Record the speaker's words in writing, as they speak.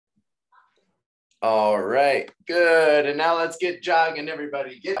All right, good. And now let's get jogging,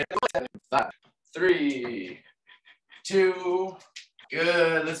 everybody. Get 5, 3, 2,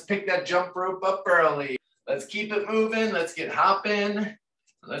 good. Let's pick that jump rope up early. Let's keep it moving. Let's get hopping.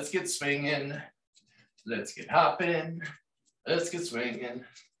 Let's get swinging. Let's get hopping. Let's get swinging.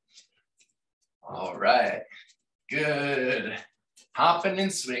 All right, good. Hopping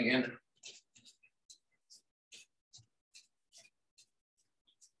and swinging.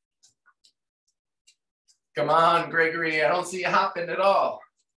 Come on, Gregory. I don't see you hopping at all.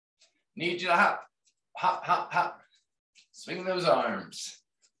 Need you to hop. Hop, hop, hop. Swing those arms.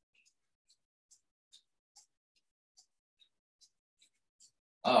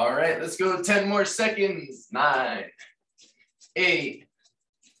 All right, let's go 10 more seconds. 9, 8,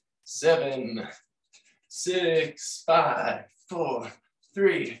 7, 6, 5, 4,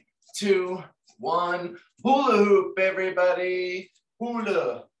 3, 2, 1. Hula hoop, everybody.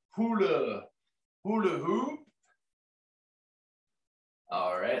 Hula, hula. Hula hoop.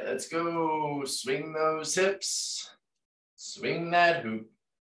 All right, let's go. Swing those hips. Swing that hoop.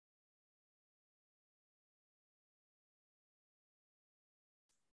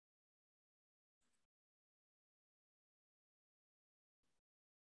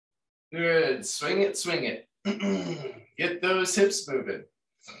 Good. Swing it, swing it. Get those hips moving.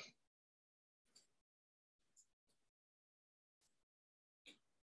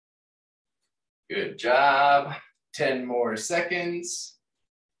 Good job. 10 more seconds.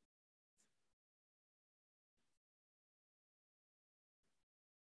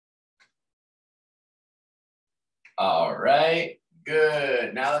 All right,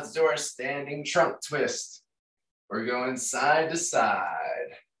 good. Now let's do our standing trunk twist. We're going side to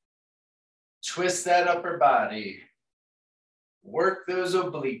side. Twist that upper body. Work those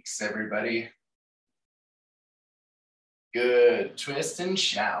obliques, everybody. Good. Twist and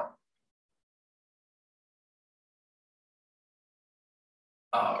shout.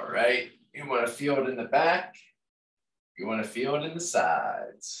 All right, you want to feel it in the back. You want to feel it in the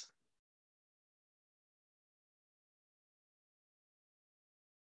sides.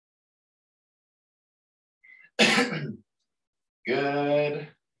 Good.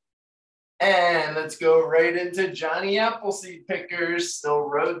 And let's go right into Johnny Appleseed pickers. Still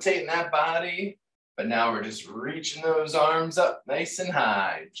rotating that body, but now we're just reaching those arms up nice and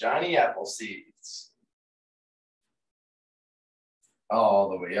high. Johnny Appleseeds. All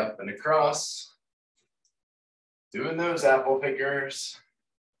the way up and across. Doing those apple pickers.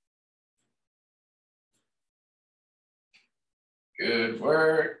 Good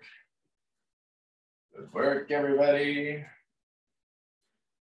work. Good work, everybody.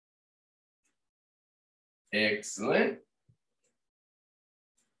 Excellent.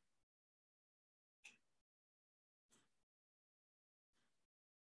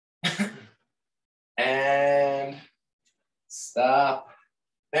 And stop.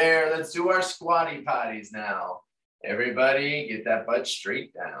 There, let's do our squatty potties now. Everybody get that butt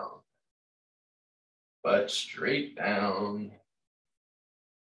straight down. Butt straight down.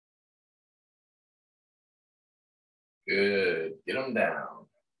 Good, get them down.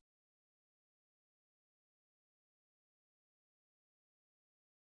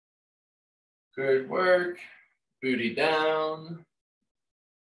 Good work, booty down.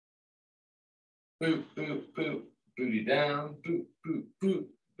 Boop, boop, boop, booty down, boop, boop, boop,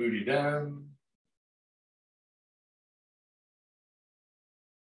 booty down.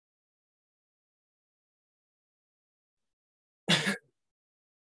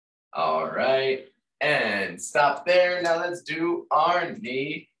 All right, and stop there. Now let's do our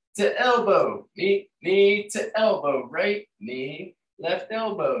knee to elbow. Knee to elbow, right knee, left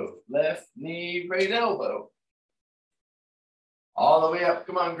elbow, left knee, right elbow. All the way up.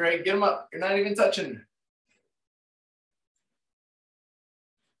 Come on, Greg, get them up. You're not even touching.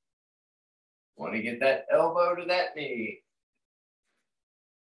 Want to get that elbow to that knee.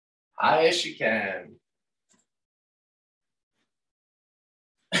 High as you can.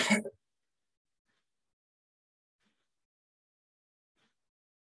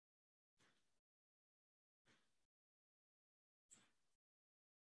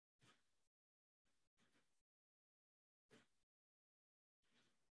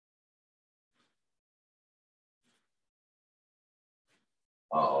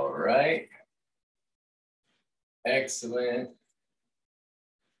 All right. Excellent.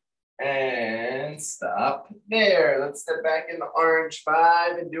 And stop there. Let's step back in the orange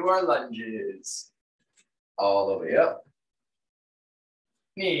 5 and do our lunges. All the way up.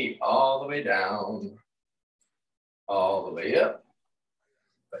 Knee all the way down. All the way up.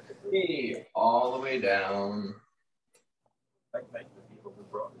 Knee all the way down.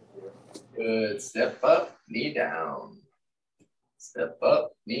 Good. Step up, knee down. Step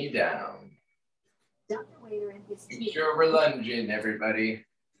up, knee down. Make sure we're lunging, everybody.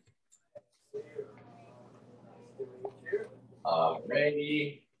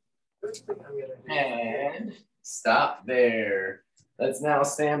 Alrighty. And stop there. Let's now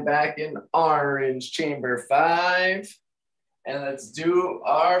stand back in orange chamber 5. And let's do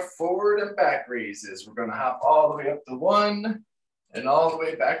our forward and back raises. We're gonna hop all the way up to 1 and all the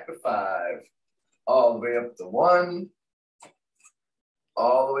way back to 5. All the way up to 1,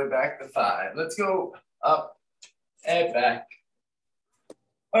 all the way back to 5. Let's go up and back.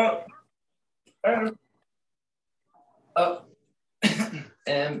 Up, up, up,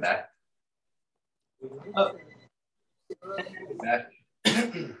 and back. Up, and back. He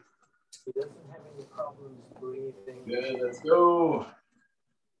doesn't have any problems breathing. Good, let's go.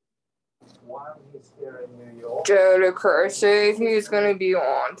 While he's here in New York. Did Kurt say he's going to be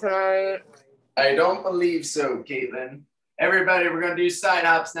on tonight? I don't believe so, Caitlin. Everybody, we're going to do side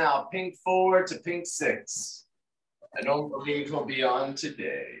hops now. Pink 4 to pink 6. I don't believe he'll be on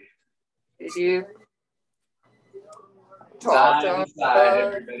today. Did you talk to him? Side,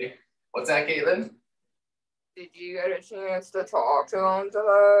 everybody. What's that, Caitlin? Did you get a chance to talk to him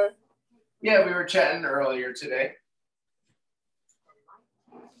today? Yeah, we were chatting earlier today.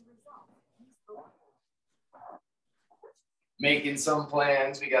 Making some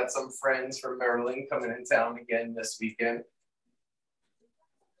plans. We got some friends from Maryland coming in town again this weekend.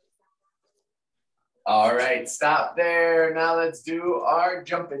 All right, stop there. Now let's do our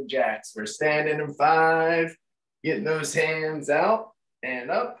jumping jacks. We're standing in 5, getting those hands out and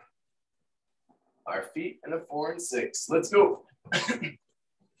up. Our feet in a 4 and 6. Let's go.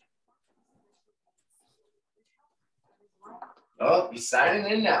 Oh, you're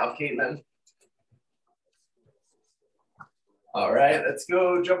signing in now, Caitlin. All right, let's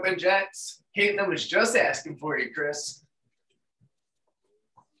go jumping jacks. Caitlin was just asking for you, Chris.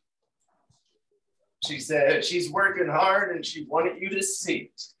 She said she's working hard and she wanted you to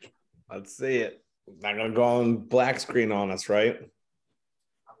see it. Let's see it. Not gonna go on black screen on us, right?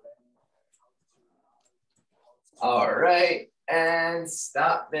 All right, and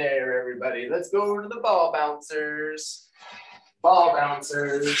stop there, everybody. Let's go over to the ball bouncers. Ball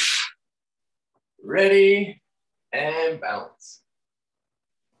bouncers. Ready and bounce.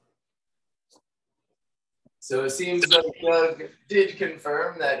 So it seems like Doug did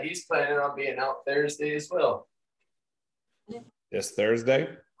confirm that he's planning on being out Thursday as well. This Thursday?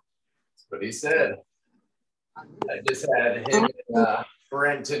 That's what he said. I just had him and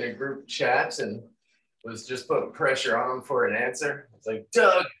Brent in a group chat and was just putting pressure on him for an answer. It's like,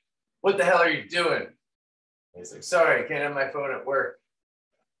 Doug, what the hell are you doing? He's like, sorry, I can't have my phone at work.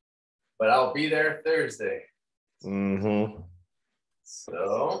 But I'll be there Thursday. Mm-hmm.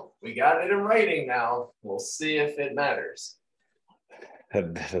 So we got it in writing now. We'll see if it matters.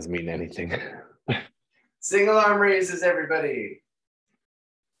 That doesn't mean anything. Single arm raises, everybody.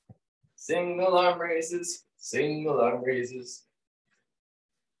 Single arm raises. Single arm raises.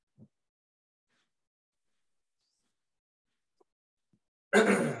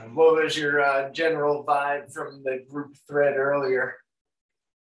 What was your general vibe from the group thread earlier?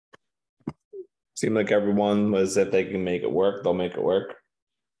 Seemed like everyone was, if they can make it work, they'll make it work.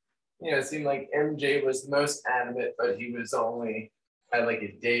 Yeah, it seemed like MJ was the most adamant, but he was only had like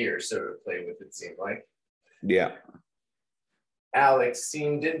a day or so to play with, it seemed like. Yeah. Alex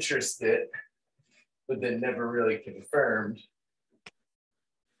seemed interested, but then never really confirmed.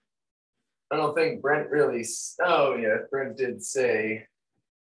 I don't think Brent really, oh yeah, Brent did say,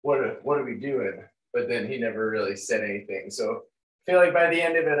 what are we doing? But then he never really said anything. So I feel like by the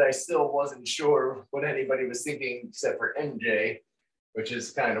end of it, I still wasn't sure what anybody was thinking except for MJ, which is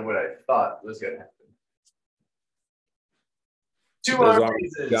kind of what I thought was going to happen. 2 arm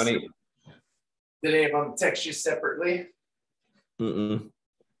raises. Johnny. Did any of them text you separately? Mm-mm.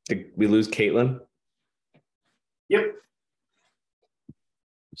 Did we lose Caitlin? Yep.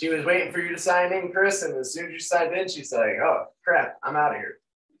 She was waiting for you to sign in, Chris, and as soon as you signed in, she's like, oh, crap, I'm out of here.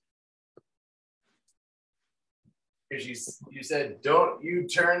 Because you said, don't you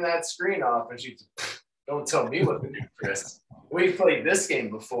turn that screen off. And she don't tell me what to do, Chris. We've played this game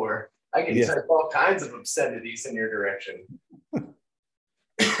before. I can type all kinds of obscenities in your direction.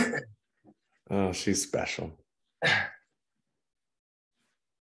 Oh, she's special.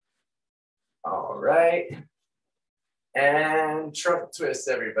 All right. And trunk twist,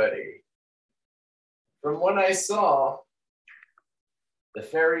 everybody. From what I saw, the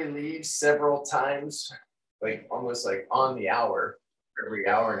fairy leaves several times, like almost like on the hour, every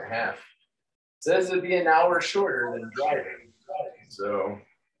hour and a half. Says it'd be an hour shorter than driving. So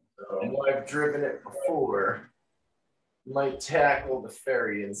I know I've driven it before. Might tackle the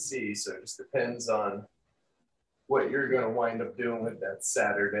ferry and see, so it just depends on what you're going to wind up doing with that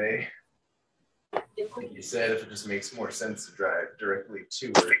Saturday. Like you said, if it just makes more sense to drive directly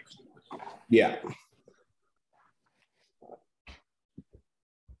to it. Yeah.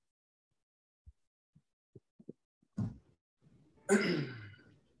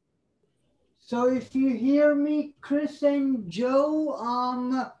 So if you hear me, Chris and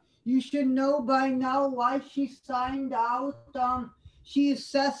Joe, you should know by now why she signed out. She is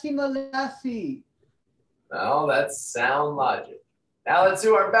Sassy Malassie. Well, that's sound logic. Now let's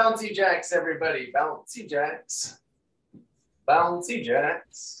do our bouncy jacks, everybody. Bouncy jacks. Bouncy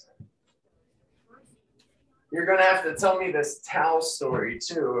jacks. You're going to have to tell me this Tao story,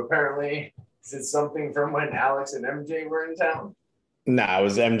 too. Apparently, is it something from when Alex and MJ were in town? Nah, it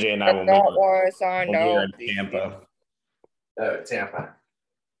was MJ and I That's not why I signed when we were out. in Tampa. Oh, Tampa.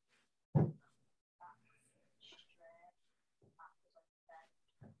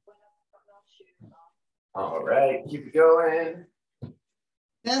 All right, keep it going.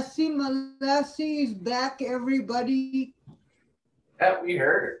 Sassy Malassie is back, everybody. That we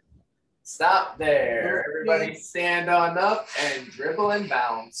heard. Stop there. Everybody stand on up and dribble and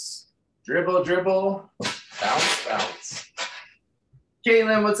bounce. Dribble, dribble, bounce, bounce.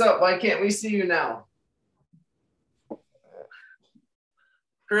 Caitlin, what's up? Why can't we see you now?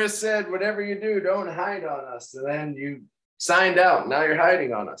 Chris said, whatever you do, don't hide on us. And then you signed out. Now you're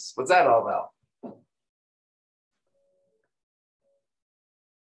hiding on us. What's that all about?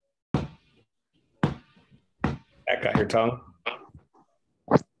 That got your tongue.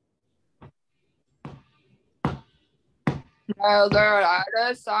 No, girl, I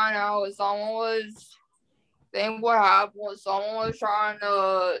just signed out. Someone was, I think what happened was someone was trying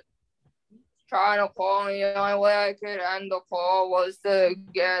to call me. The only way I could end the call was to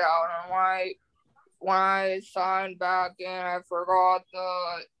get out. And when I signed back in, I forgot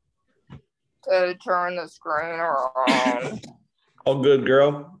to turn the screen around. All good,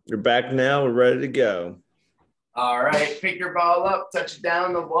 girl. You're back now. We're ready to go. All right, pick your ball up, touch it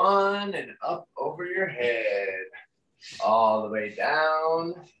down the one, and up over your head. All the way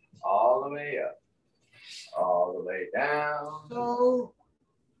down, all the way up, all the way down. So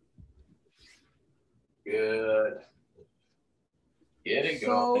good. Get it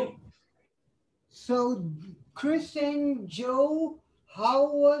going. So Chris and Joe,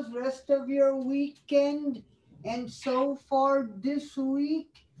 how was rest of your weekend and so far this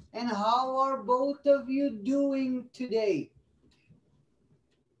week? And how are both of you doing today?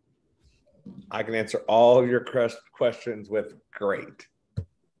 I can answer all of your questions with great.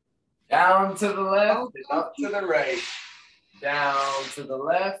 Down to the left and up to the right. Down to the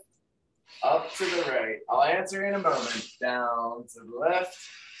left, up to the right. I'll answer in a moment. Down to the left,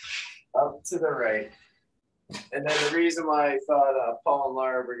 up to the right. And then the reason why I thought Paul and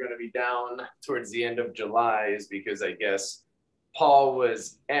Laura were going to be down towards the end of July is because I guess Paul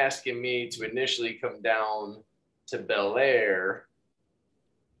was asking me to initially come down to Bel Air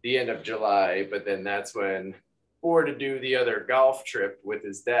the end of July, but then that's when, or to do the other golf trip with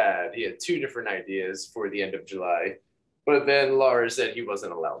his dad. He had two different ideas for the end of July, but then Laura said he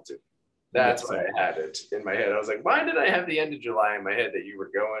wasn't allowed to. That's why I had it in my head. I was like, why did I have the end of July in my head that you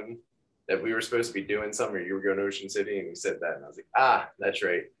were going, that we were supposed to be doing something, or you were going to Ocean City? And he said that, and I was like, that's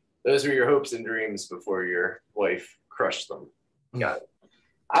right. Those were your hopes and dreams before your wife crushed them. Got it.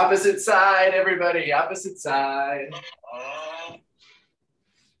 Opposite side, everybody. Opposite side.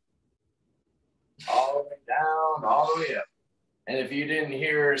 All the way down, all the way up. And if you didn't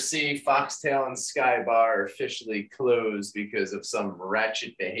hear or see, Foxtail and Sky Bar are officially closed because of some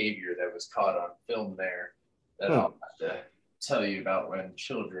ratchet behavior that was caught on film there that I'll have to tell you about when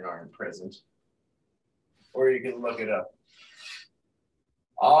children aren't present. Or you can look it up.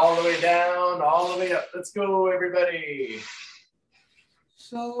 All the way down, all the way up. Let's go, everybody.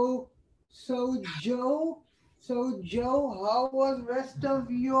 So Joe, how was rest of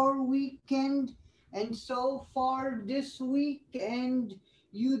your weekend and so far this week? And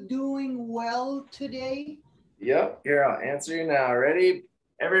you doing well today? Yep, here, I'll answer you now. Ready?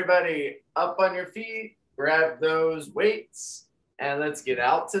 Everybody up on your feet, grab those weights, and let's get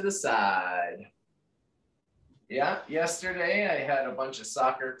out to the side. Yeah, yesterday I had a bunch of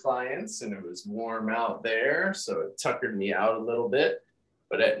soccer clients and it was warm out there, so it tuckered me out a little bit.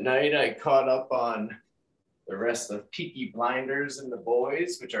 But at night I caught up on the rest of Peaky Blinders and The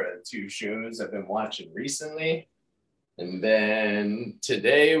Boys, which are the two shows I've been watching recently. And then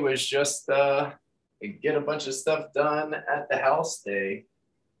today was just get a bunch of stuff done at the house day,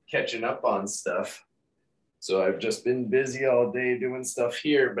 catching up on stuff. So I've just been busy all day doing stuff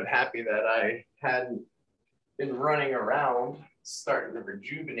here, but happy that I hadn't been running around, starting to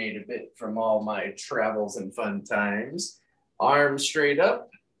rejuvenate a bit from all my travels and fun times. Arms straight up.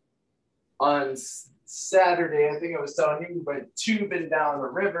 On Saturday, I think I was telling you, we went tubing down the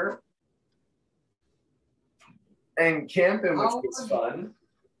river and camping, which was fun.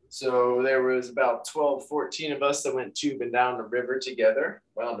 So there was about 12, 14 of us that went tubing down the river together.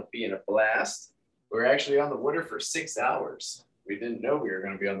 Wound up being a blast. We were actually on the water for 6 hours. We didn't know we were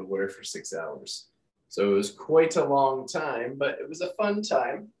going to be on the water for 6 hours. So it was quite a long time, but it was a fun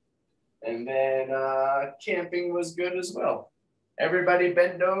time. And then camping was good as well. Everybody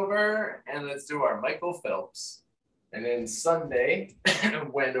bend over and let's do our Michael Phelps. And then Sunday,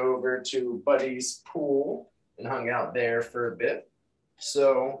 went over to Buddy's pool and hung out there for a bit.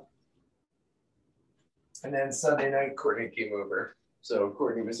 So, and then Sunday night, Courtney came over. So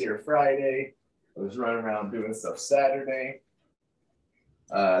Courtney was here Friday. I was running around doing stuff Saturday.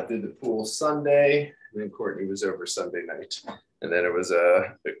 Did the pool Sunday. And then Courtney was over Sunday night. And then it was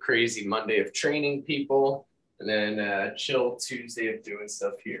a crazy Monday of training people. And then chill Tuesday of doing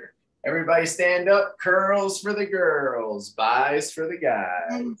stuff here. Everybody stand up. Curls for the girls. Buys for the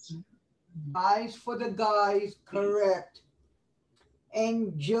guys. Buys for the guys, correct.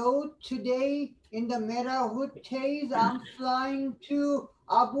 And Joe, today in the Merahuttes, I'm flying to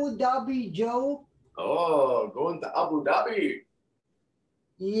Abu Dhabi, Joe. Oh, going to Abu Dhabi.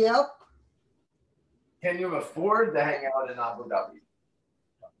 Yep. Can you afford to hang out in Abu Dhabi?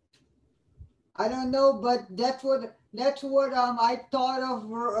 I don't know, but that's what I thought of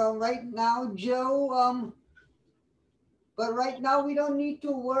right now, Joe. But right now we don't need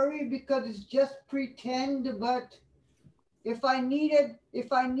to worry because it's just pretend. But if I needed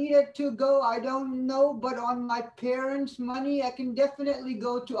to go, I don't know. But on my parents' money, I can definitely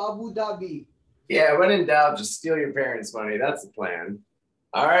go to Abu Dhabi. Yeah, when in doubt, just steal your parents' money. That's the plan.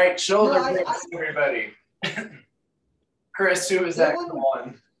 All right, shoulder grips, everybody. Chris, who is that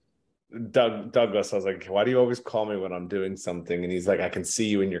one? Douglas. I was like, why do you always call me when I'm doing something? And he's like, I can see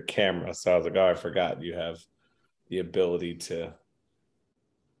you in your camera. So I was like, oh, I forgot you have the ability to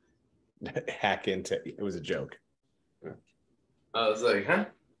hack into. It was a joke. I was like, huh?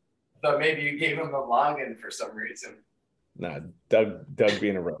 I thought maybe you gave him the login for some reason. Nah, Doug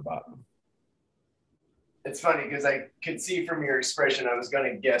being a robot. It's funny because I could see from your expression, I was going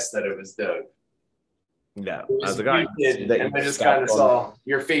to guess that it was Doug. Yeah, I was like, oh, and I just kind of saw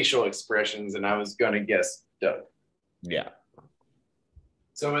your facial expressions, and I was going to guess Doug. Yeah.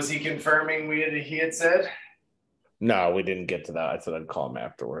 So was he confirming he had said? No, we didn't get to that. I said I'd call him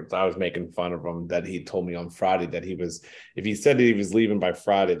afterwards. I was making fun of him that he told me on Friday that if he said that he was leaving by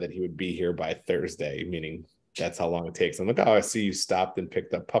Friday, that he would be here by Thursday, meaning that's how long it takes. I'm like, oh, I see you stopped and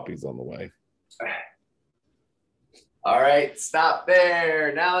picked up puppies on the way. All right, stop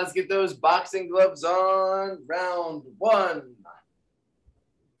there. Now let's get those boxing gloves on. Round one.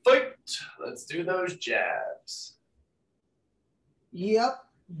 Fight. Let's do those jabs. Yep.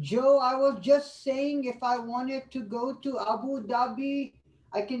 Joe, I was just saying if I wanted to go to Abu Dhabi,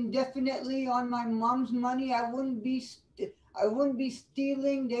 I can definitely on my mom's money. I wouldn't be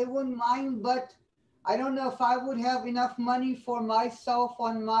stealing. They wouldn't mind, but I don't know if I would have enough money for myself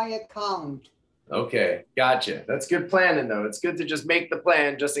on my account. Okay, gotcha. That's good planning, though. It's good to just make the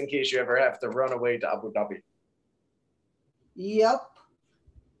plan just in case you ever have to run away to Abu Dhabi. Yep.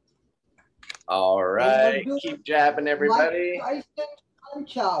 All right, keep jabbing, everybody. Mike Tyson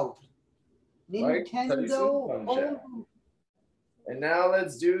punch out. Nintendo. Punch out. And now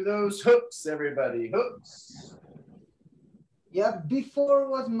let's do those hooks, everybody. Hooks. Yeah, before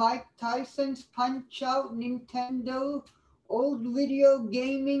was Mike Tyson's Punch Out, Nintendo, old video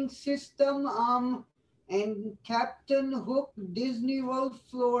gaming system, and Captain Hook, Disney World,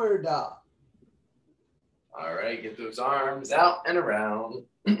 Florida. All right, get those arms out and around.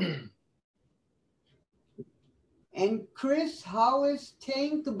 And Chris, how is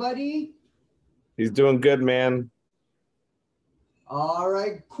Tank, buddy? He's doing good, man. All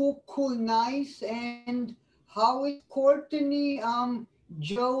right, cool, nice. And how is Courtney,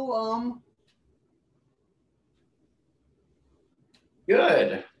 Joe,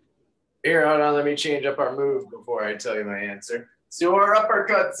 Good. Here, hold on, let me change up our move before I tell you my answer. So our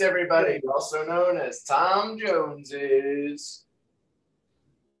uppercuts, everybody, also known as Tom Joneses.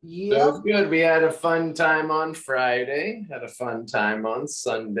 Yeah. That was good. We had a fun time on Friday, had a fun time on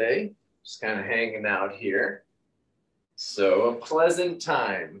Sunday, just kind of hanging out here. So a pleasant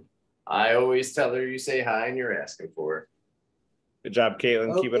time. I always tell her you say hi and you're asking for her. Good job,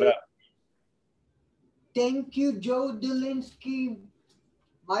 Caitlin. Okay. Keep it up. Thank you, Joe Delinsky.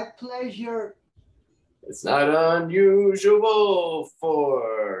 My pleasure. It's not unusual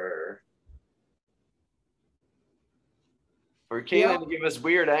for Caitlin to give us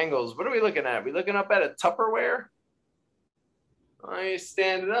weird angles. What are we looking at? We looking up at a Tupperware? I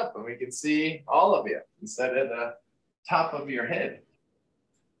stand it up and we can see all of you instead of the top of your head.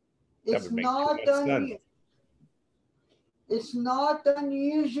 It's not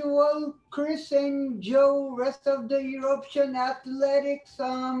unusual, Chris and Joe, rest of the Eruption Athletics,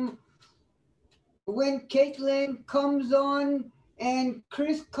 when Caitlin comes on and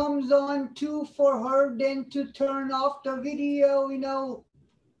Chris comes on too, for her then to turn off the video, you know.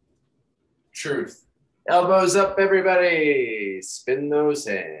 Truth. Elbows up, everybody. Spin those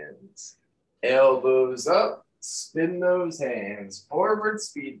hands. Elbows up. Spin those hands. Forward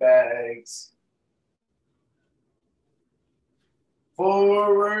speed bags.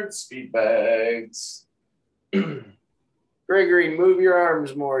 Forward speed bags. Gregory, move your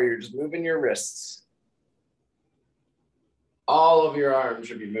arms more. You're just moving your wrists. All of your arms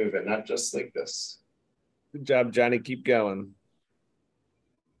should be moving, not just like this. Good job, Johnny. Keep going.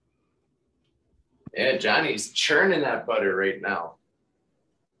 Yeah, Johnny's churning that butter right now.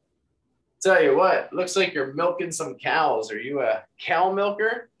 Tell you what, looks like you're milking some cows. Are you a cow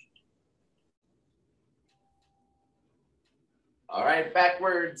milker? All right,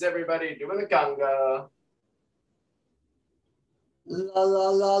 backwards, everybody, doing the conga. La la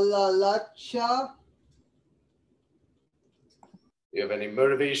la la la cha. Do you have any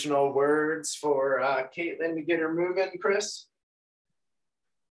motivational words for Caitlin to get her moving, Chris?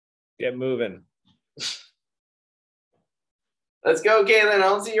 Get moving. Let's go, Caitlin. I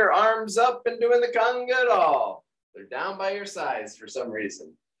don't see your arms up and doing the conga at all. They're down by your sides for some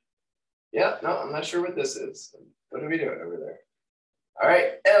reason. Yep, no, I'm not sure what this is. What are we doing over there? All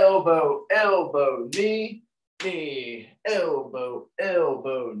right, elbow, elbow, knee, knee, elbow,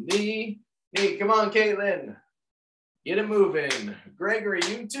 elbow, knee, knee. Come on, Caitlin. Get it moving. Gregory,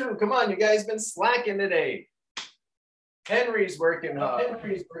 you too. Come on, you guys been slacking today. Henry's working hard.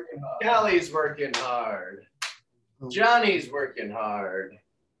 Callie's working hard. Johnny's working hard.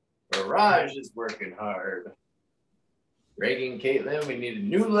 Barrage is working hard. Greg and Caitlin, we need a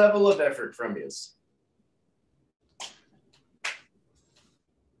new level of effort from you.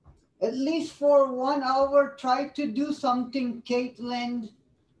 At least for 1 hour, try to do something, Caitlin.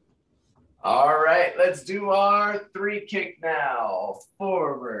 All right, let's do our 3 kick now.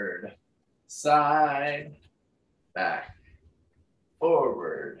 Forward, side, back.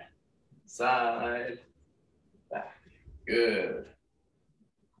 Forward, side, back. Good.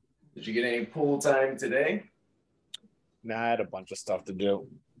 Did you get any pool time today? Nah, I had a bunch of stuff to do.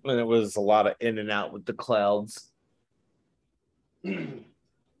 And it was a lot of in and out with the clouds.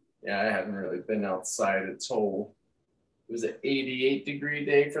 Yeah, I haven't really been outside at all. It was an 88-degree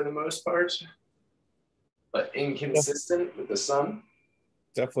day for the most part, but inconsistent with the sun.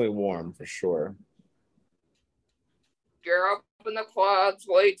 Definitely warm for sure. You're up in the clouds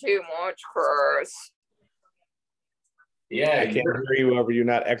way too much, Chris. Yeah, I can't hear you over you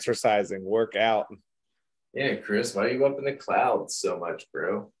not exercising. Work out. Yeah, Chris, why are you up in the clouds so much,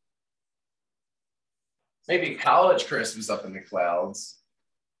 bro? Maybe college Chris was up in the clouds.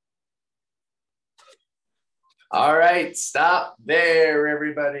 All right, stop there,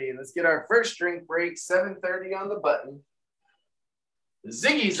 everybody. Let's get our first drink break, 7:30 on the button.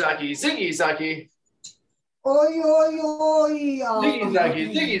 Ziggy Zaki, Ziggy Zaki. Oi, oi, oi. Ziggy Zaki,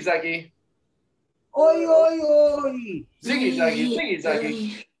 Ziggy Zaki. Oi, oi, oi. Ziggy Zaki, Ziggy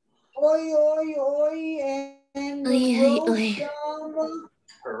Zaki. Oi, oi, oi. And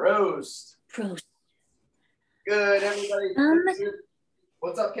For roast. Roast. Good, everybody.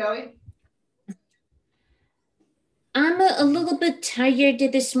 What's up, Kelly? I'm a little bit tired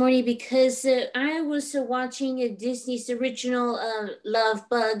this morning because I was watching Disney's original Love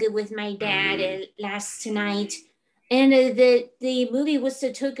Bug with my dad last night, and the movie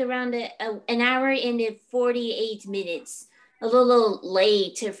took around an hour and 48 minutes. A little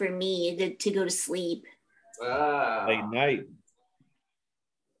late for me to go to sleep. Late night.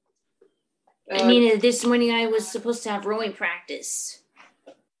 I mean, this morning I was supposed to have rowing practice,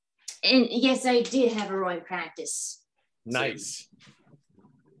 and yes, I did have a rowing practice. Nice.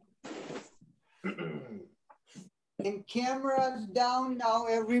 And cameras down now,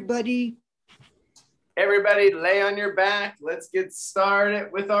 everybody. Everybody lay on your back. Let's get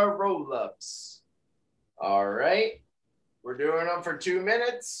started with our roll-ups. All right. We're doing them for 2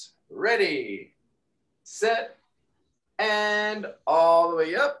 minutes. Ready, set, and all the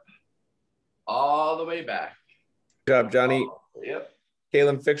way up, all the way back. Good job, Johnny. Yep.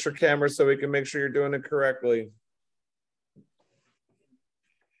 Kaylin, fix your camera so we can make sure you're doing it correctly.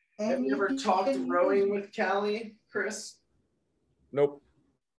 Have you ever talked rowing with Callie, Chris? Nope.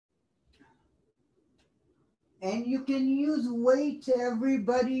 And you can use weights,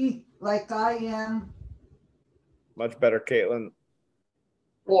 everybody, like I am. Much better, Caitlin.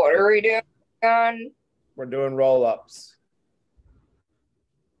 What are we doing? We're doing roll-ups.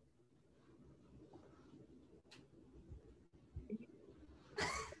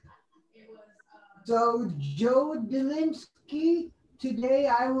 So Joe Delinsky, today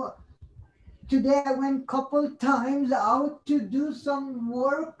I went couple times out to do some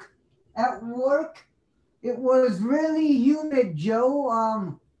work at work. It was really humid,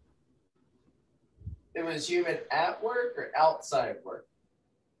 Joe. It was humid at work or outside work?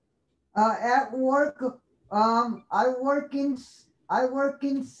 At work, I work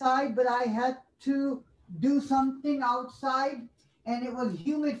inside, but I had to do something outside, and it was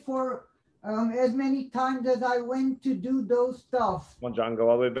humid for as many times as I went to do those stuff. Come on, John, go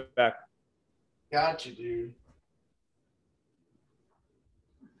all the way back. Gotcha, dude.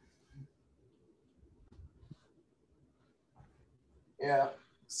 Yeah,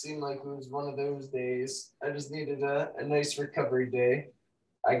 seemed like it was one of those days. I just needed a nice recovery day.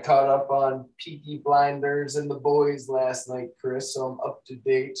 I caught up on Peaky Blinders and The Boys last night, Chris, so I'm up to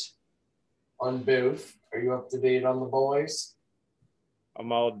date on both. Are you up to date on The Boys?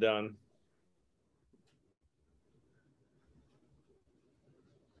 I'm all done.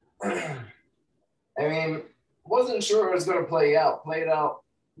 I mean, wasn't sure it was going to play out. Played out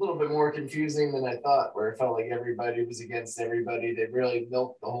a little bit more confusing than I thought, where it felt like everybody was against everybody. They really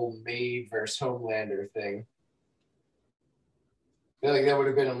milked the whole Maid versus Homelander thing. I feel like that would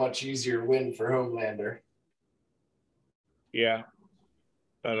have been a much easier win for Homelander. Yeah.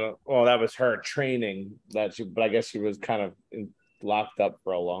 Well, that was her training but I guess she was kind of locked up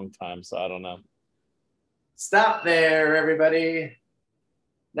for a long time, so I don't know. Stop there, everybody.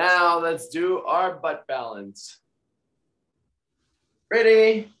 Now let's do our butt balance.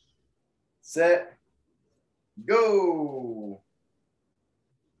 Ready, set, go.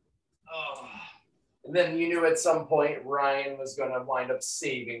 Oh. And then you knew at some point Ryan was going to wind up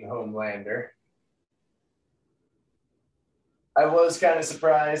saving Homelander. I was kind of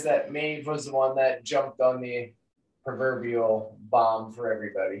surprised that Maeve was the one that jumped on the proverbial bomb for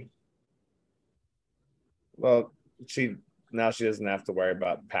everybody. Well, she doesn't have to worry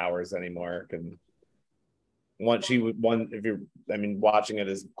about powers anymore. And watching it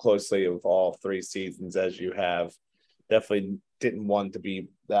as closely with all 3 seasons as you have, definitely didn't want to be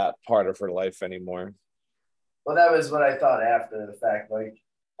that part of her life anymore. Well, that was what I thought after the fact. Like,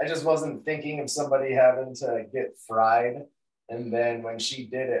 I just wasn't thinking of somebody having to get fried. And then when she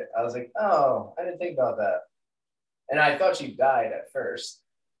did it, I was like, oh, I didn't think about that. And I thought she died at first.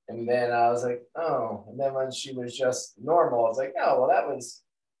 And then I was like, oh. And then when she was just normal, I was like, oh, well, that was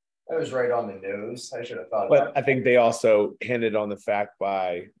right on the nose. I should have thought about it. But I think they also hinted on the fact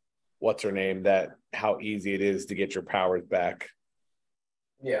by what's her name, that how easy it is to get your powers back.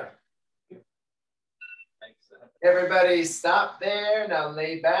 Yeah. Everybody stop there. Now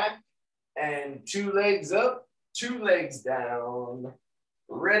lay back and 2 legs up, 2 legs down.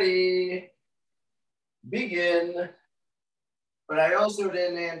 Ready, begin. But I also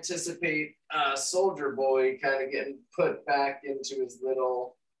didn't anticipate Soldier Boy kind of getting put back into his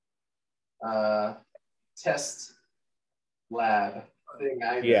little test lab thing.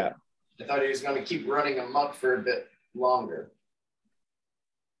 I thought he was going to keep running amok for a bit longer.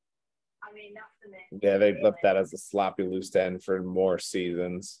 Yeah, they left that as a sloppy loose end for more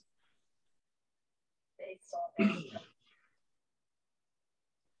seasons.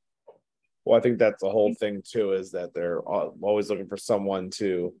 Well, I think that's the whole thing too, is that they're always looking for someone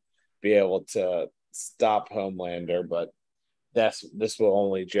to be able to stop Homelander, but this will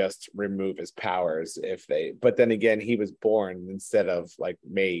only just remove his powers but then again, he was born instead of like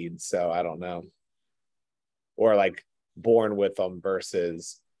made, so I don't know. Or like born with them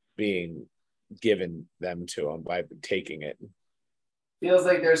versus being given them to him by taking it. Feels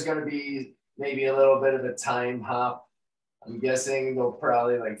like there's going to be maybe a little bit of a time hop. I'm guessing they'll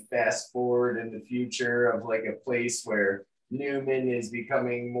probably like fast forward in the future of like a place where Newman is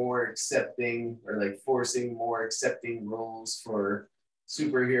becoming more accepting, or like forcing more accepting roles for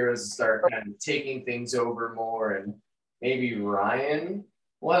superheroes to start kind of taking things over more, and maybe Ryan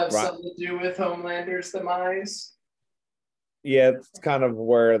will have something to do with Homelander's demise. Yeah, it's kind of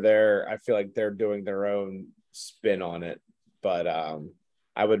where I feel like they're doing their own spin on it. But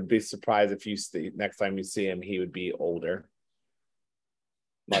I would be surprised if next time you see him, he would be older.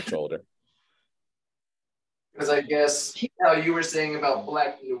 Much older. Because I guess how you were saying about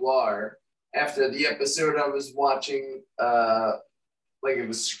Black Noir, after the episode I was watching like it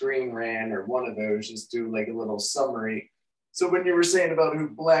was Screen Rant or one of those, just do like a little summary. So when you were saying about who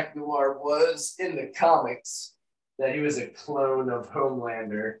Black Noir was in the comics, that he was a clone of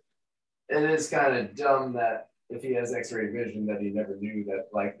Homelander, it is kind of dumb that if he has X-ray vision, that he never knew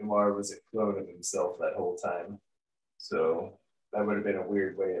that Black Noir was a clone of himself that whole time. So that would have been a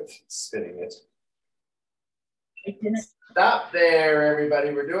weird way of spinning it. It didn't. Stop there,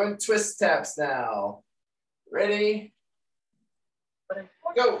 everybody. We're doing twist taps now. Ready?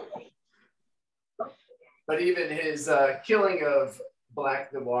 Go. But even his killing of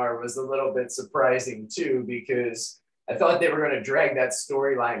Black Noir was a little bit surprising too, because I thought they were going to drag that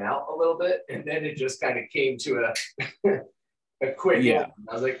storyline out a little bit, and then it just kind of came to a quick end.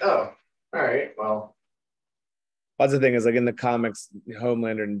 I was like, oh, all right, well. That's the thing is, like in the comics,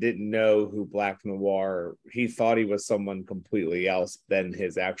 Homelander didn't know who Black Noir. He thought he was someone completely else than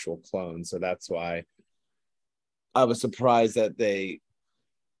his actual clone. So that's why I was surprised that they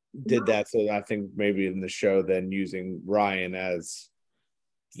did that. So I think maybe in the show, then using Ryan as,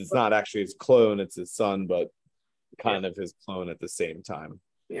 it's not actually his clone, it's his son, but kind of his clone at the same time.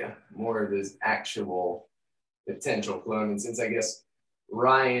 Yeah, more of his actual potential clone. And since I guess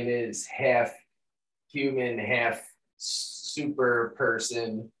Ryan is half human, half super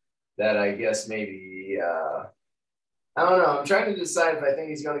person, that I guess maybe I don't know. I'm trying to decide if I think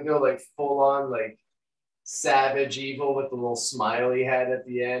he's gonna go like full on like savage evil with the little smile he had at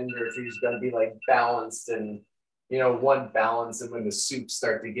the end, or if he's gonna be like balanced and one balance, and when the soups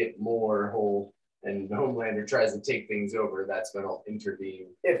start to get more whole and Homelander tries to take things over, that's when I'll intervene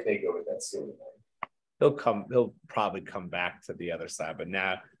if they go with that storyline. He'll probably come back to the other side, but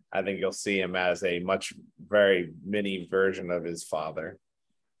now I think you'll see him as a very mini version of his father.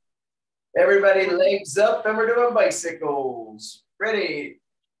 Everybody legs up, and we're doing bicycles. Ready,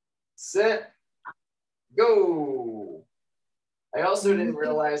 set, go. I also didn't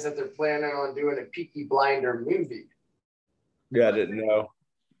realize that they're planning on doing a Peaky Blinder movie. Yeah, I didn't know.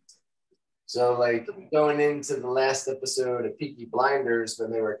 So like going into the last episode of Peaky Blinders,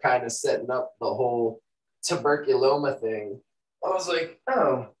 when they were kind of setting up the whole tuberculoma thing, I was like,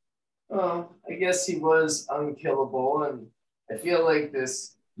 oh, I guess he was unkillable. And I feel like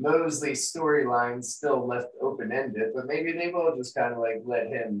this Mosley storyline still left open-ended, but maybe they will just kind of like let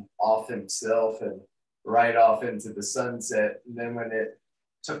him off himself and ride off into the sunset. And then when it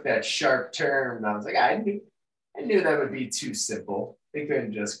took that sharp turn, I was like, I knew that would be too simple. They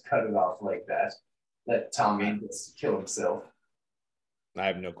couldn't just cut it off like that. Let Tommy just kill himself. I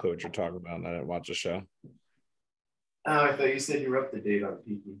have no clue what you're talking about. I didn't watch the show. Oh, I thought you said you were up to date on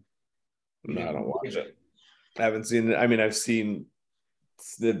Peaky. No, I don't watch it. I haven't seen it. I mean, I've seen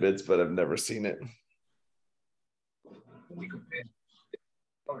snippets, but I've never seen it.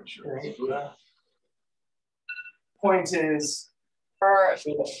 Point is,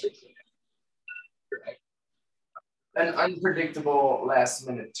 an unpredictable last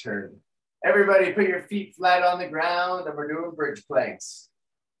minute turn. Everybody put your feet flat on the ground, and we're doing bridge planks.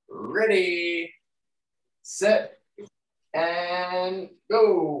 Ready, set, and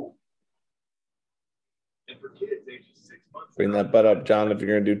go. And for kids ages 6 months. Bring that butt up, John, if you're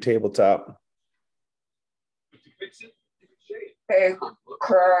going to do tabletop. Hey,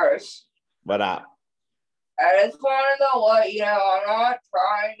 Chris. What up? I just wanted to let you know I'm not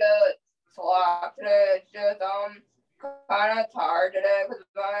trying to slap today. It's just kind of tired today because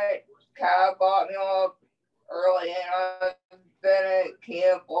my cat got me up early and I've been at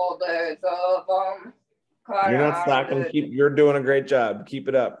camp all day. So You're not slacking. You're doing a great job. Keep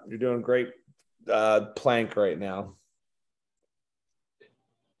it up. You're doing great plank right now.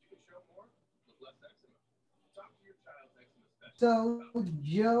 So,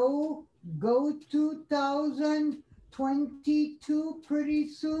 Joe, go 2022 pretty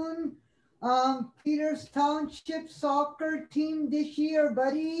soon. Peters Township soccer team this year,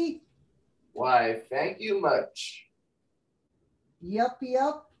 buddy. Why, thank you much. Yup.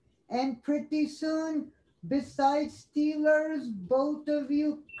 And pretty soon, besides Steelers, both of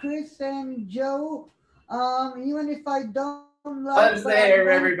you, Chris and Joe, even if I don't like... Buzz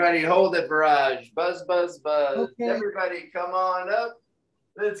there, everybody. Hold it, Barrage. Buzz, buzz, buzz. Okay. Everybody come on up.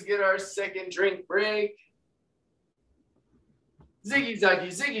 Let's get our second drink break. Ziggy Zaggy,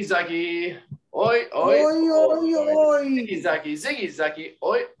 Ziggy Zaggy. Oi, oi, Oi, oi, oi. Ziggy Zaggy, Ziggy Zaggy.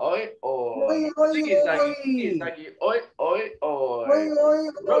 Oi, oi, oi. Oi, oi, Ziggy Zaggy, Ziggy oi. Zaggy. Oi, oi, oi. Oi, oi,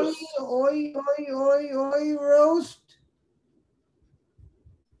 Roast. oi, roast.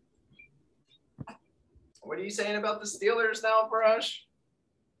 What are you saying about the Steelers now, Brush?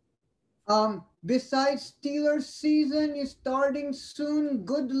 Besides Steelers season is starting soon.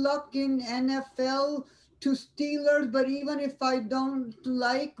 Good luck in NFL to Steelers, but even if I don't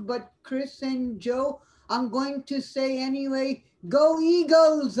like, but Chris and Joe, I'm going to say anyway, go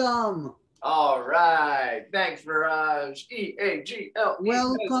Eagles! All right. Thanks, Mirage. EAGL.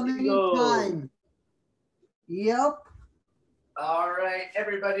 Welcome anytime. Yep. All right,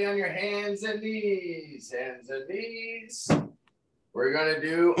 everybody on your hands and knees. Hands and knees. We're going to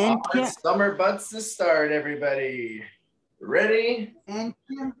do our summer butts to start, everybody. Ready? And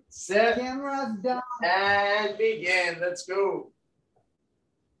set, cameras down. And begin. Let's go.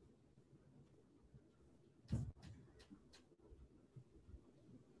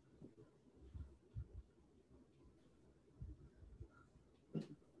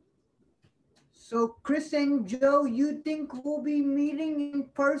 So Chris and Joe, you think we'll be meeting in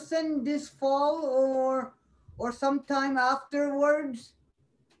person this fall or sometime afterwards?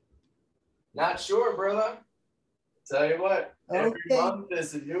 Not sure, brother. Tell you what, every Okay. month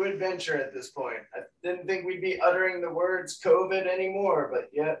is a new adventure at this point. I didn't think we'd be uttering the words COVID anymore, but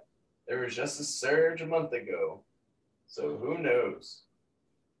yet there was just a surge a month ago. So who knows?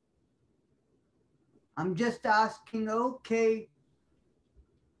 I'm just asking, okay.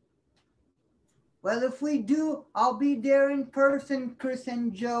 Well, if we do, I'll be there in person, Chris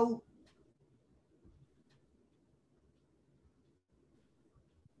and Joe.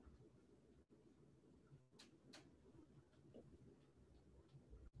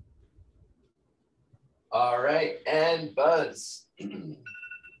 All right, and buzz.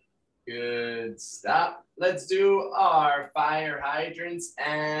 Good stop. Let's do our fire hydrants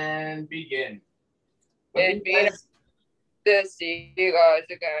and begin. It'd be nice to see you guys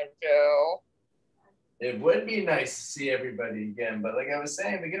again, Joe. It would be nice to see everybody again, but like I was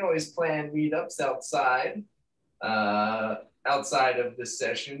saying, we can always plan meetups outside of the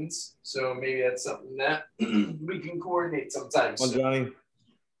sessions. So maybe that's something that we can coordinate sometime. Well, Johnny.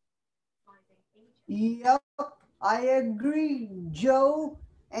 Yep, I agree, Joe.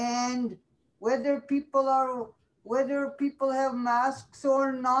 And whether people have masks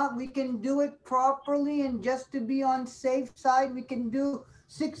or not, we can do it properly. And just to be on safe side, we can do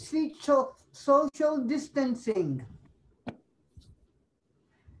 6 feet social distancing.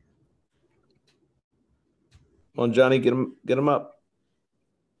 Well, Johnny, get him up.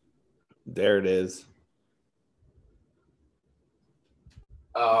 There it is.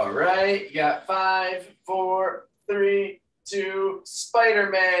 All right, you got 5, 4, 3, 2,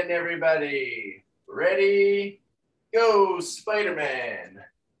 Spider-Man, everybody. Ready? Go, Spider-Man.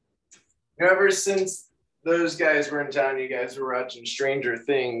 Ever since those guys were in town, you guys were watching Stranger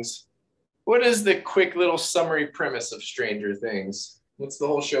Things. What is the quick little summary premise of Stranger Things? What's the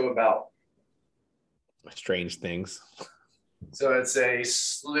whole show about? Strange things. So it's a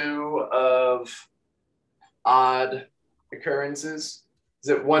slew of odd occurrences. Is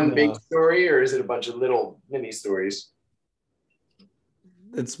it one big story or is it a bunch of little mini stories?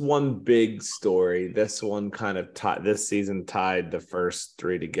 It's one big story. This one kind of this season tied the first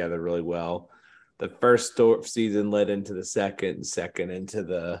 3 together really well. The first season led into the second into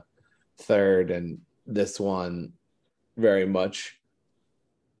the third, and this one very much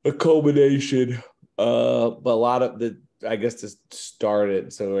a culmination. But a lot of I guess to start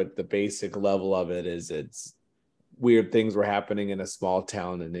it, so at the basic level of it is it's weird things were happening in a small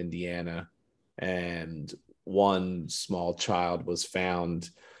town in Indiana, and one small child was found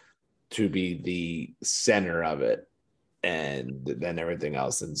to be the center of it, and then everything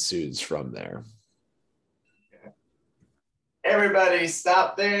else ensues from there. Everybody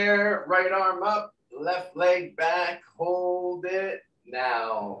stop there. Right arm up, left leg back, hold it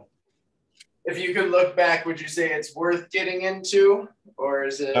now. If you could look back, would you say it's worth getting into, or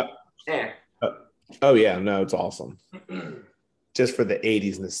is it Oh yeah, no, it's awesome. Just for the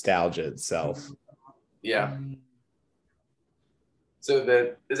 80s nostalgia itself. Yeah.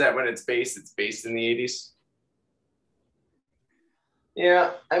 So is that when it's based? It's based in the 80s?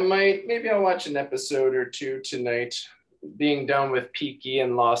 Yeah, maybe I'll watch an episode or two tonight. Being done with Peaky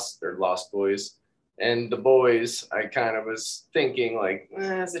and Lost Boys and The Boys, I kind of was thinking like,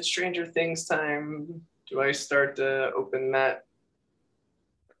 is it Stranger Things time? Do I start to open that?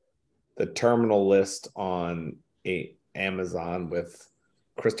 The Terminal List on Amazon with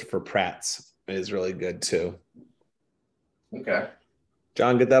Christopher Pratt's is really good too. Okay.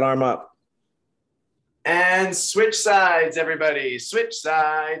 John, get that arm up. And switch sides, everybody. Switch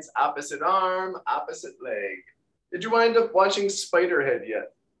sides, opposite arm, opposite leg. Did you wind up watching Spiderhead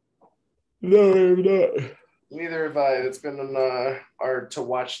yet? No, I have not. Neither have I. It's been on our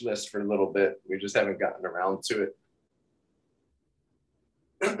to-watch list for a little bit. We just haven't gotten around to it.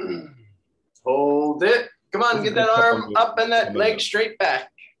 Hold it. Come on, get that arm up and that leg straight back.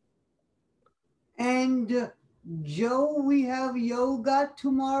 And Joe, we have yoga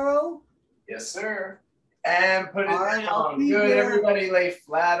tomorrow. Yes, sir. And put it All right, I'll down. be Good. there. Everybody lay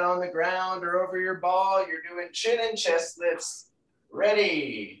flat on the ground or over your ball. You're doing chin and chest lifts.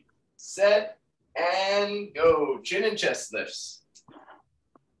 Ready, set, and go. Chin and chest lifts.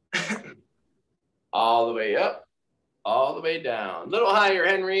 All the way up, all the way down. A little higher,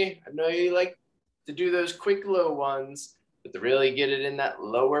 Henry. I know you like to do those quick low ones, but to really get it in that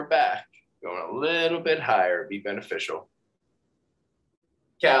lower back, going a little bit higher, be beneficial.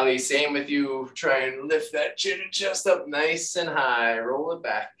 Callie, same with you. Try and lift that chin and chest up nice and high. Roll it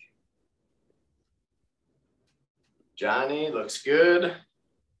back. Johnny, looks good.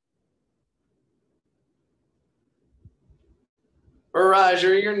 Barrage,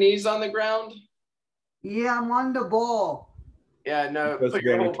 are your knees on the ground? Yeah, I'm on the ball. Yeah, no, Supposed put to be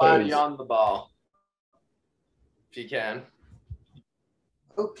your on whole your body toes. on the ball. If you can.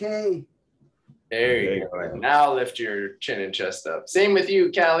 Okay. There you go. And now lift your chin and chest up. Same with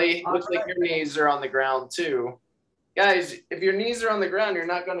you, Callie. Looks like your knees are on the ground too. Guys, if your knees are on the ground, you're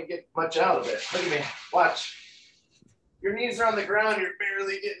not going to get much out of it. Look at me. Watch. Your knees are on the ground. You're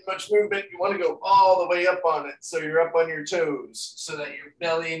barely getting much movement. You want to go all the way up on it. So you're up on your toes so that your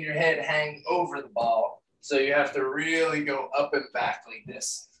belly and your head hang over the ball. So you have to really go up and back like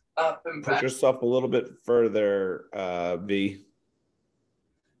this. Up and Push back. yourself a little bit further, V.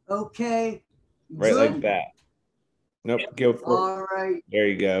 Okay. Right, Good. like that. Nope, go for it. All right. There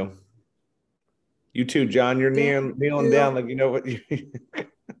you go. You too, John. You're Thank kneeling you. down like you know what you.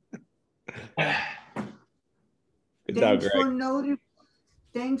 Good job, Greg.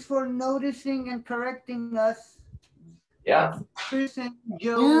 Thanks for noticing and correcting us, Yeah. Chris and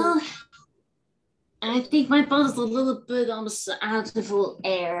Joe. Well, I think my bottle's a little bit almost out of full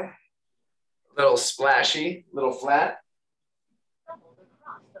air. Little splashy, little flat.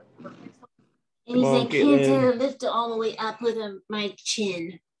 It means Come on, I can't Caitlin. lift it all the way up with my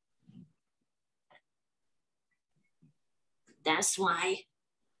chin. That's why.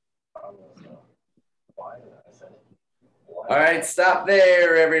 All right, stop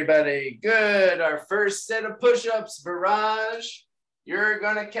there, everybody. Good. Our first set of push-ups, Barrage. You're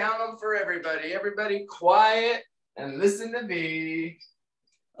going to count them for everybody. Everybody quiet and listen to me.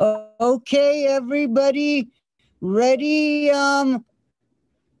 Okay, everybody. Ready?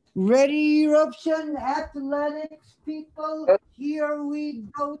 Ready, Eruption Athletics people. Here we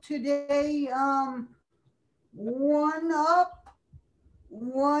go today. One up,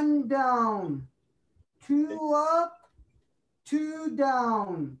 one down. Two up, two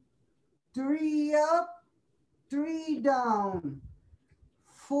down. Three up, three down.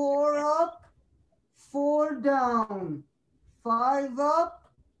 Four up, four down. Five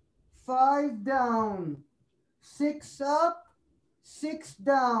up, five down. Six up, six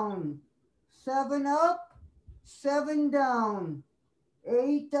down. Seven up, seven down.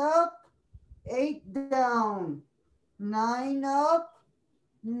 Eight up, eight down. Nine up,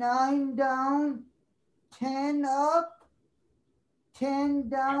 nine down. 10 up, 10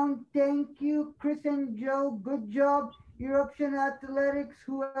 down. Thank you, Chris and Joe. Good job, Eruption Athletics,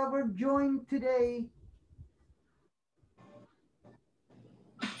 whoever joined today.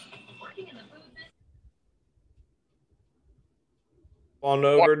 On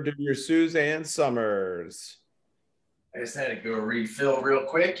over to your Suzanne Summers. I just had to go refill real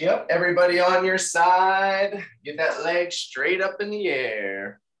quick. Yep, everybody on your side. Get that leg straight up in the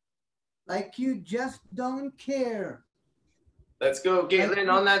air. Like you just don't care. Let's go,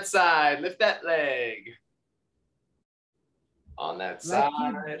 Caitlin, on that side. Lift that leg. On that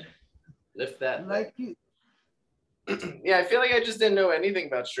side. Lift that leg. Yeah, I feel like I just didn't know anything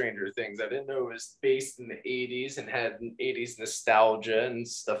about Stranger Things. I didn't know it was based in the 80s and had 80s nostalgia and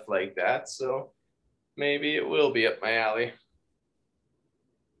stuff like that. So maybe it will be up my alley.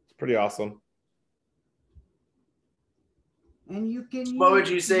 It's pretty awesome. And you can. What would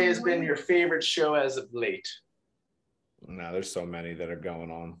you say has been your favorite show as of late? No, there's so many that are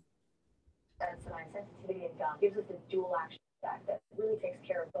going on. Sensitivity and gum gives us a dual action effect that really takes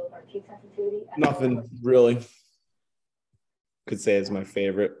care of both our teeth sensitivity and Nothing really. Could say it's my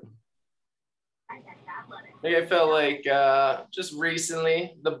favorite. I felt like just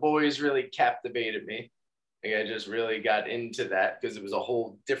recently, The Boys really captivated me. I just really got into that because it was a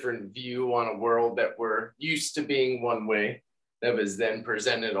whole different view on a world that we're used to being one way that was then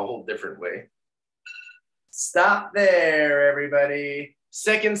presented a whole different way. Stop there, everybody.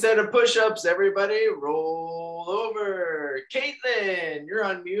 Second set of push-ups, everybody. Roll over. Caitlin, you're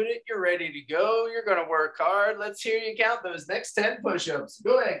unmuted. You're ready to go. You're going to work hard. Let's hear you count those next 10 push-ups.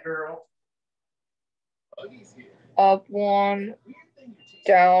 Go ahead, girl. Up one,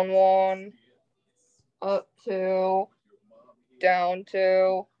 down one, up 2, down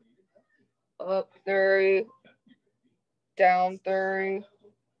 2, up 3, down 3,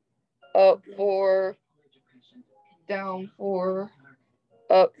 up 4, down 4,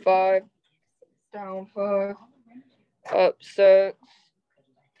 up 5, down 5, up 6,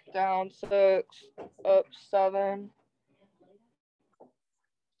 down 6, up 7,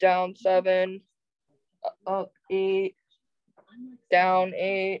 down 7, up 8, down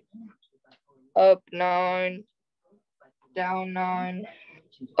 8, up 9, down 9,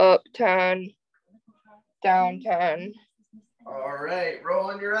 up 10, down 10. All right,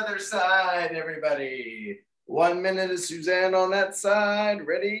 roll on your other side, everybody. 1 minute is Suzanne on that side.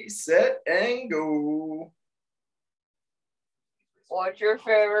 Ready, set, and go. What's your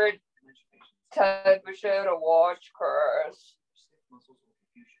favorite type of show to watch, Chris?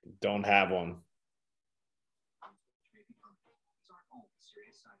 Don't have one.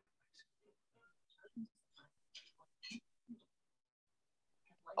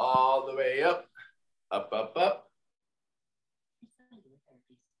 All the way up, up, up, up.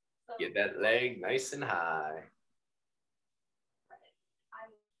 Get that leg nice and high. I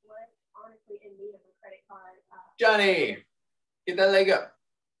was honestly in need of a credit card. Johnny, get that leg up.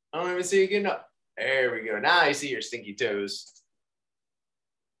 I don't even see you getting up. There we go. Now I see your stinky toes.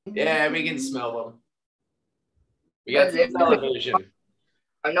 Yeah, we can smell them. We got some television.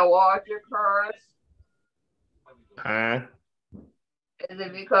 I know watch it, Chris. Huh? Is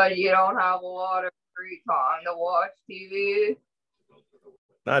it because you don't have a lot of free time to watch TV?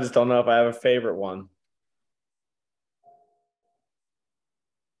 I just don't know if I have a favorite one.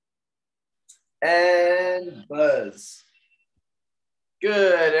 And buzz.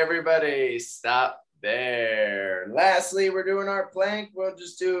 Good, everybody. Stop there. Lastly, we're doing our plank. We'll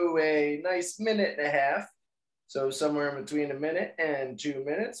just do a nice 1.5 minutes. So somewhere in between 1 minute and 2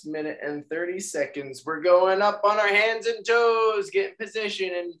 minutes, 1 minute and 30 seconds. We're going up on our hands and toes. Get in position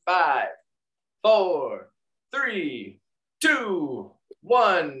in 5, 4, 3, 2,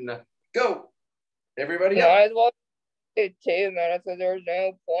 1. Go. Everybody up. Might as well do 2 minutes because there's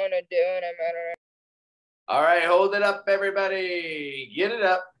no point of doing a minute. All right, hold it up, everybody. Get it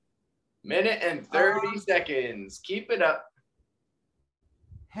up. 1 minute and 30 seconds. Keep it up.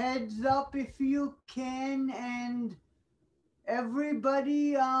 Heads up if you can, and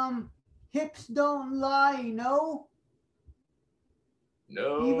everybody, hips don't lie, no?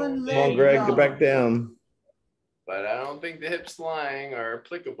 No. Even Come on, Greg, get back down. But I don't think the hips lying are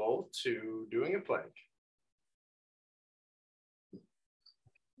applicable to doing a plank.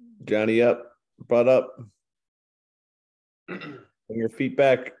 Johnny up, butt up. Bring your feet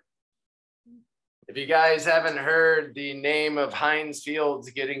back. If you guys haven't heard, the name of Heinz Field's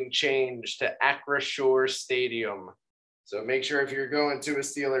getting changed to Acrisure Stadium. So make sure if you're going to a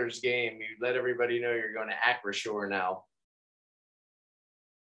Steelers game, you let everybody know you're going to Acrisure now.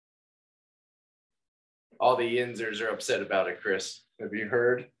 All the Yinzers are upset about it, Chris. Have you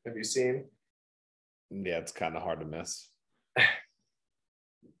heard? Have you seen? Yeah, it's kind of hard to miss.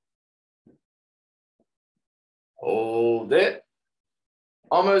 Hold it.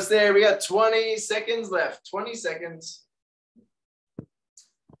 Almost there. We got 20 seconds left. 20 seconds.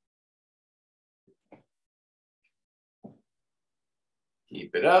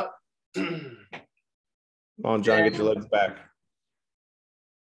 Keep it up. Come on, John, get your legs back.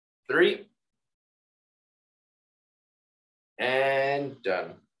 3. And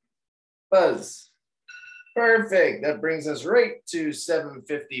done. Buzz. Perfect. That brings us right to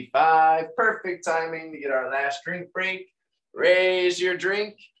 7:55. Perfect timing to get our last drink break. Raise your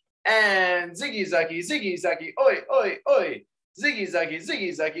drink and ziggy zaggy, ziggy zaggy, oi, oi, oi. Ziggy zaggy,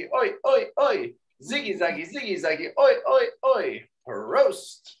 ziggy zaggy, oi, oi, oi. Ziggy zaggy, ziggy zaggy, oi, oi, oi.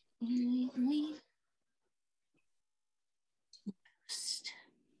 Roast.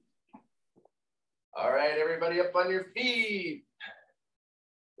 All right, everybody up on your feet.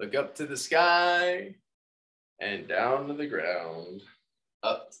 Look up to the sky and down to the ground.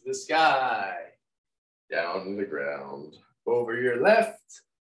 Up to the sky, down to the ground. Over your left,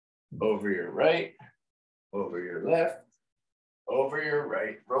 over your right, over your left, over your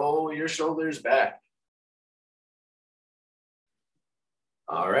right. Roll your shoulders back.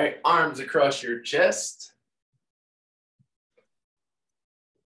 All right, arms across your chest.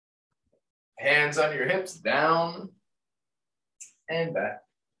 Hands on your hips, down and back.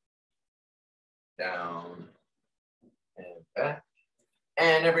 Down and back.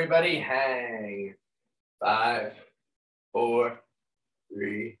 And everybody hang. 5, 4,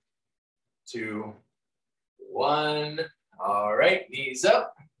 3, 2, 1. All right, knees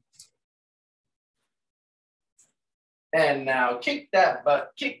up. And now kick that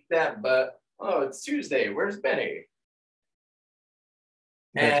butt, kick that butt. Oh, it's Tuesday. Where's Benny?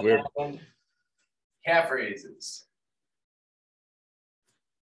 That's weird. And calf raises.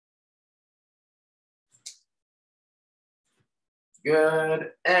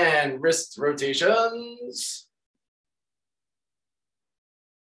 Good. And wrist rotations.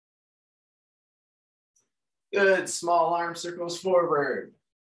 Good. Small arm circles forward.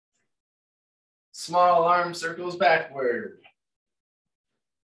 Small arm circles backward.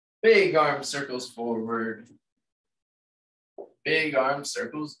 Big arm circles forward. Big arm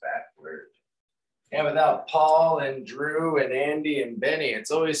circles backward. And without Paul and Drew and Andy and Benny,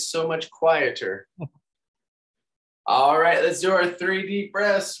 it's always so much quieter. All right, let's do our 3 deep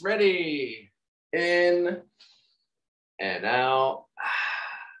breaths. Ready? In and out.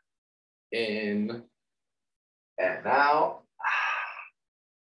 In and out.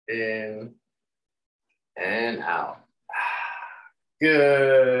 In and out.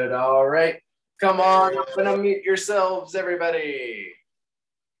 Good. All right. Come on up and unmute yourselves, everybody.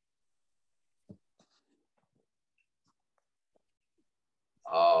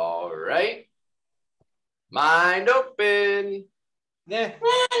 All right. Mind open.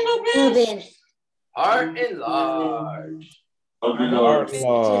 Open. Heart enlarged. Heart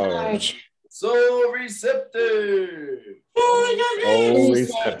large. Soul receptive. Oh,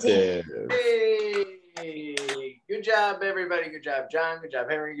 receptive. Hey. Good job, everybody. Good job, John. Good job,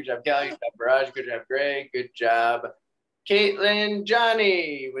 Henry. Good job, Kelly. Good job, Barrage. Good job, Greg. Good job, Caitlin.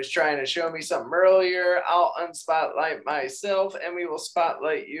 Johnny was trying to show me something earlier. I'll unspotlight myself and we will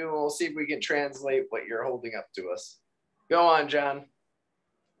spotlight you. And we'll see if we can translate what you're holding up to us. Go on, John.